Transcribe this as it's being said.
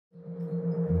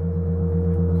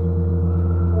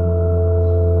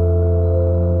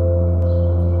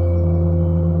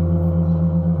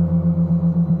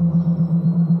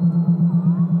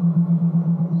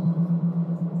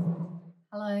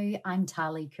I'm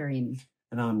Tahli Corin.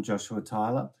 And I'm Joshua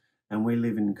Tyler, and we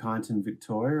live in Kyneton,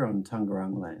 Victoria on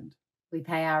Taungurung land. We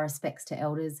pay our respects to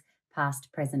elders,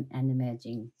 past, present and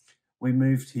emerging. We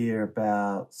moved here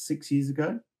about 6 years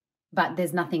ago. But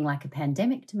there's nothing like a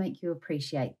pandemic to make you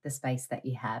appreciate the space that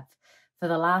you have. For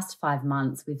the last 5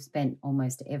 months, we've spent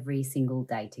almost every single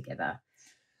day together.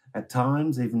 At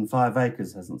times, even 5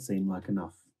 acres hasn't seemed like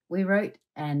enough. We wrote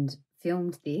and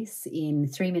filmed this in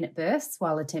 3-minute bursts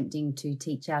while attempting to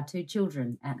teach our 2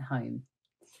 children at home.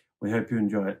 We hope you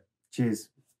enjoy it. Cheers.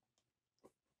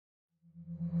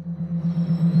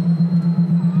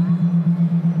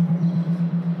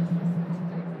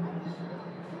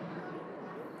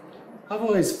 I've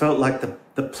always felt like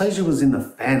the pleasure was in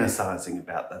the fantasising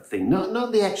about the thing,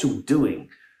 not the actual doing.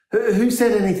 Who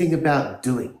said anything about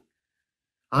doing?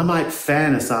 I might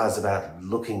fantasise about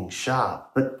looking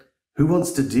sharp, but who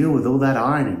wants to deal with all that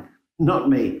ironing? Not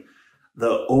me.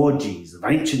 The orgies of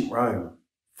ancient Rome.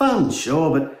 Fun,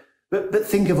 sure, but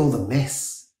think of all the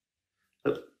mess.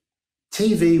 Look,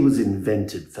 TV was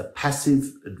invented for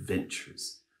passive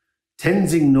adventurers.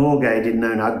 Tenzing Norgay didn't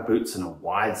own Ugg boots and a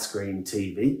widescreen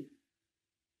TV.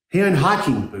 He owned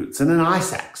hiking boots and an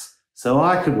ice axe, so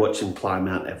I could watch him climb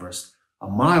Mount Everest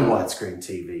on my widescreen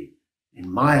TV in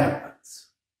my Ugg boots.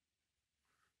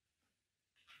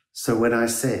 So when I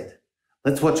said,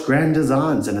 let's watch grand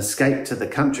designs and escape to the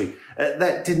country,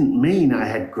 that didn't mean I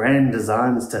had grand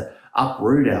designs to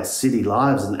uproot our city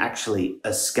lives and actually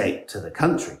escape to the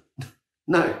country.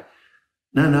 No,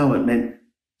 it meant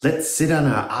let's sit on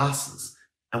our asses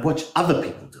and watch other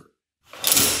people do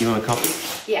it. You want a copy?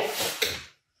 Yeah.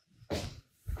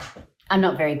 I'm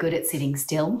not very good at sitting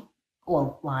still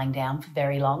or lying down for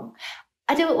very long.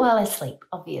 I do it while I sleep,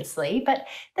 obviously, but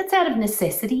that's out of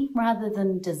necessity rather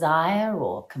than desire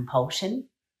or compulsion.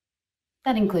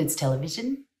 That includes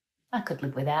television. I could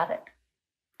live without it.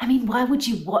 I mean, why would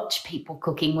you watch people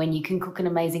cooking when you can cook an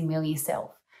amazing meal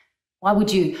yourself? Why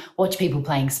would you watch people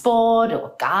playing sport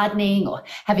or gardening or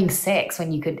having sex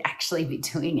when you could actually be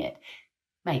doing it?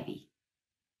 Maybe.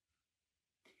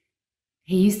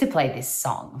 He used to play this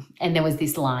song and there was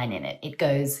this line in it. It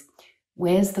goes,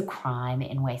 "Where's the crime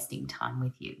in wasting time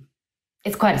with you?"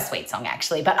 It's quite a sweet song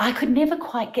actually, but I could never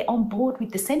quite get on board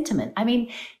with the sentiment. I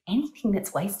mean, anything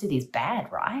that's wasted is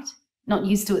bad, right? Not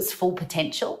used to its full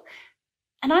potential.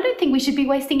 And I don't think we should be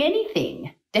wasting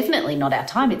anything. Definitely not our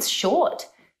time. It's short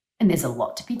and there's a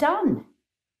lot to be done.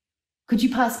 Could you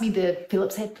pass me the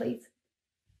Phillips head, please?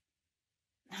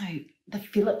 No, the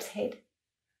Phillips head.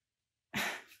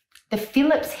 The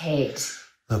Phillips head.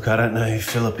 Look, I don't know who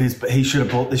Philip is, but he should have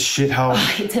bought this shithole.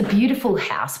 Oh, it's a beautiful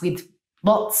house with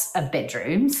lots of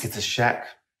bedrooms. It's a shack.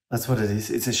 That's what it is.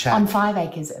 It's a shack. On 5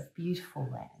 acres of beautiful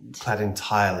land. Clad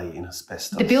entirely in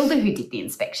asbestos. The builder who did the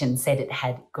inspection said it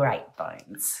had great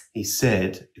bones. He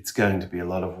said it's going to be a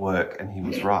lot of work, and he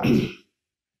was right.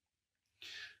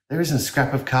 There isn't a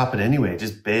scrap of carpet anywhere,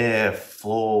 just bare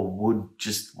floor, wood,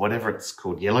 just whatever it's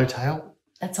called, yellowtail.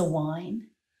 That's a wine.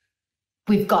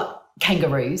 We've got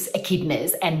kangaroos,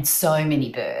 echidnas and so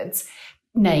many birds.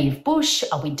 Native bush,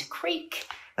 a winter creek.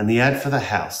 And the ad for the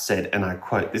house said, and I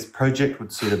quote, "This project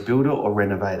would suit a builder or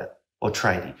renovator or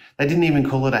tradie." They didn't even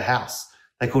call it a house.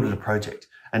 They called it a project.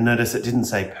 And notice it didn't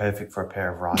say perfect for a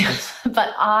pair of rifles.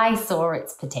 But I saw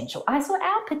its potential. I saw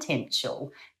our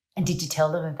potential. And did you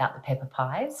tell them about the pepper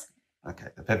pies? Okay,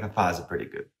 the pepper pies are pretty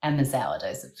good. And the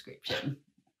sourdough subscription.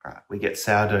 Right, we get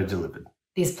sourdough delivered.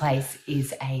 This place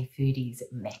is a foodie's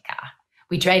mecca.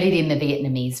 We traded in the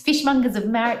Vietnamese fishmongers of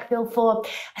Marrickville for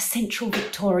a central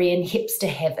Victorian hipster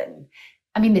heaven.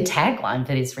 I mean, the tagline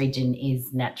for this region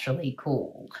is naturally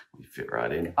cool. We fit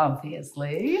right in.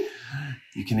 Obviously.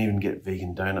 You can even get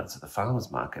vegan donuts at the farmer's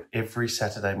market every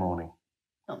Saturday morning.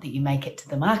 Not that you make it to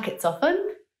the markets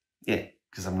often. Yeah,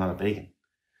 because I'm not a vegan.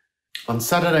 On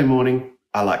Saturday morning,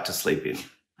 I like to sleep in.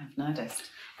 I've noticed.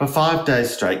 For 5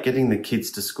 days straight, getting the kids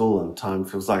to school on time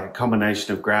feels like a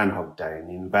combination of Groundhog Day and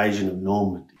the invasion of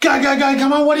Normandy. Go,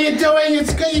 come on, what are you doing?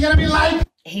 You're going to be late.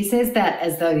 He says that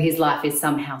as though his life is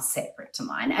somehow separate to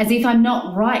mine, as if I'm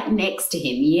not right next to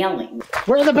him yelling.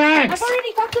 Where are the bags? I've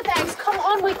already got the bags. Come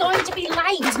on, we're going to be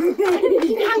late.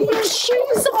 You have your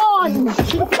shoes on.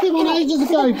 Should have come on ages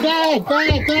ago.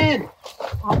 Dad.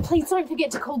 Oh, please don't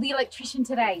forget to call the electrician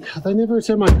today. They never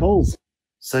return my calls.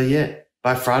 So yeah,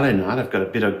 by Friday night, I've got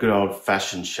a bit of good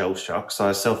old-fashioned shell shock, so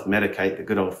I self-medicate the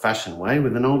good old-fashioned way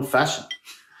with an old-fashioned.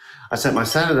 I set my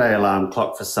Saturday alarm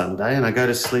clock for Sunday and I go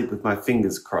to sleep with my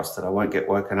fingers crossed that I won't get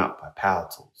woken up by power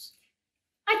tools.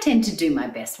 I tend to do my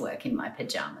best work in my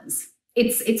pyjamas.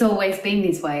 It's always been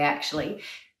this way, actually.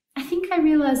 I think I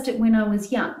realised it when I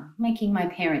was young, making my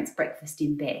parents breakfast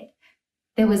in bed.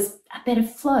 There was a a better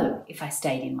flow if I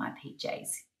stayed in my PJs.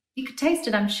 You could taste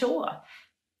it, I'm sure.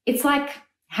 It's like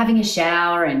having a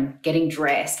shower and getting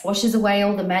dressed washes away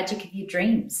all the magic of your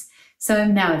dreams. So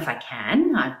now if I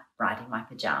can, I write in my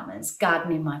pyjamas,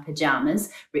 garden in my pyjamas,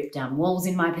 rip down walls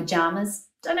in my pyjamas.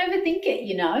 Don't overthink it,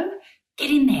 you know.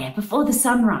 Get in there before the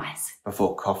sunrise.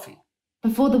 Before coffee.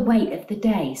 Before the weight of the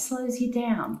day slows you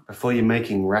down. Before you're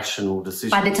making rational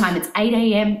decisions. By the time it's 8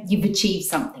 a.m, you've achieved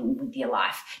something with your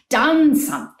life. Done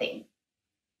something.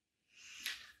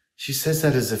 She says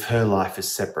that as if her life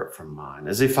is separate from mine,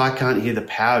 as if I can't hear the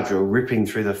power drill ripping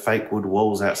through the fake wood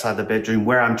walls outside the bedroom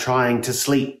where I'm trying to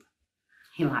sleep.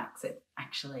 He likes it,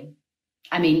 actually.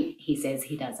 I mean, he says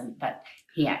he doesn't, but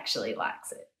he actually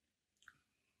likes it.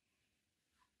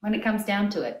 When it comes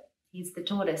down to it, he's the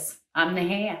tortoise, I'm the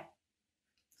hare.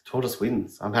 Tortoise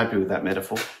wins. I'm happy with that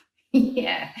metaphor.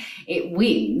 Yeah, it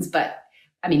wins, but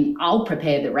I mean, I'll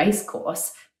prepare the race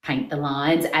course, paint the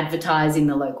lines, advertise in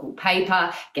the local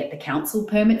paper, get the council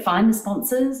permit, find the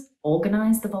sponsors,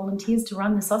 organise the volunteers to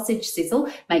run the sausage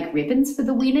sizzle, make ribbons for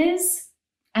the winners.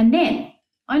 And then,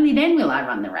 only then will I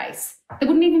run the race. There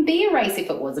wouldn't even be a race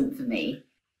if it wasn't for me.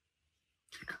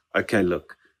 Okay,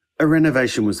 look, a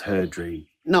renovation was her dream,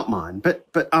 not mine,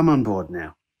 but I'm on board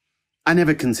now. I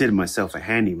never considered myself a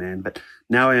handyman, but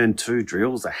now I own 2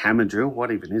 drills, a hammer drill,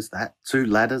 what even is that? 2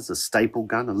 ladders, a staple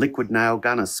gun, a liquid nail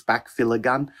gun, a spack filler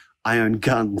gun. I own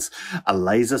guns, a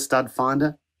laser stud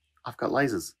finder. I've got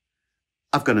lasers.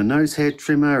 I've got a nose hair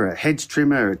trimmer, a hedge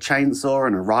trimmer, a chainsaw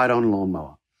and a ride-on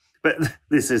lawnmower. But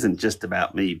this isn't just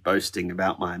about me boasting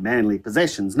about my manly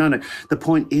possessions. No, the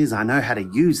point is I know how to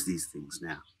use these things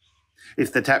now.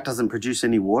 If the tap doesn't produce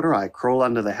any water, I crawl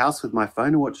under the house with my phone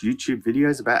and watch YouTube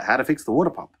videos about how to fix the water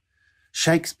pump.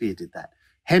 Shakespeare did that.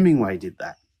 Hemingway did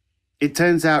that. It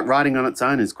turns out writing on its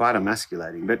own is quite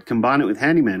emasculating, but combine it with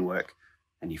handyman work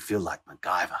and you feel like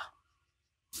MacGyver.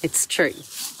 It's true.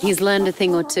 He's learned a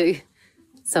thing or two.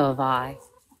 So have I.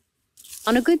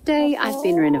 On a good day, I've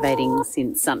been renovating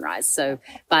since sunrise, so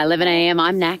by 11 a.m,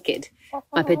 I'm knackered.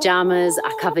 My pyjamas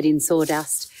are covered in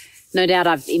sawdust. No doubt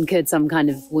I've incurred some kind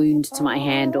of wound to my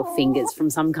hand or fingers from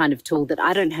some kind of tool that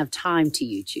I don't have time to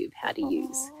YouTube how to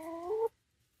use.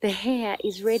 The hare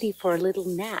is ready for a little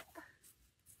nap.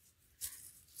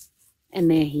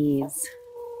 And there he is,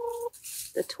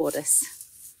 the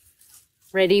tortoise,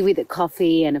 ready with a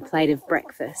coffee and a plate of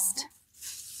breakfast.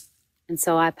 And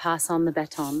so I pass on the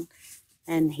baton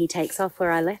and he takes off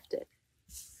where I left it.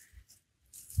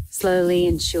 Slowly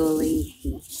and surely,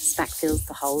 he spack-fills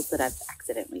the holes that I've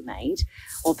accidentally made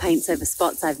or paints over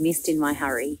spots I've missed in my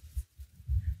hurry.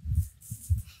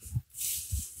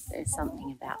 There's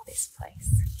something about this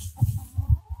place.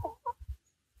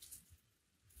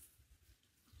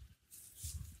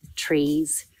 The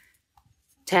trees,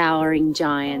 towering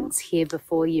giants here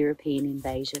before European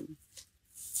invasion.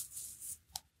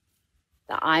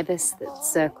 The ibis that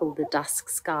circle the dusk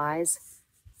skies.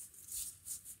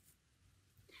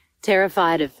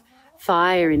 Terrified of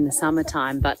fire in the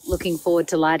summertime, but looking forward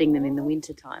to lighting them in the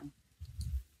wintertime.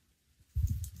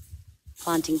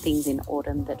 Planting things in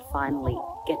autumn that finally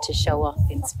get to show off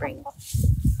in spring.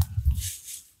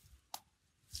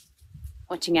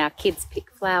 Watching our kids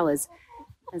pick flowers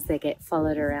as they get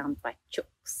followed around by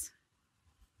chooks.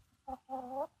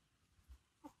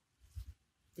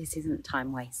 This isn't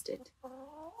time wasted.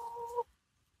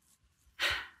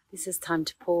 This is time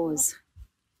to pause.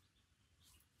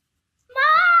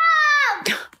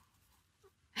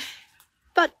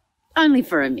 But only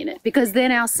for a minute, because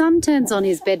then our son turns on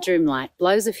his bedroom light,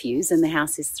 blows a fuse, and the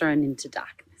house is thrown into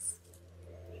darkness.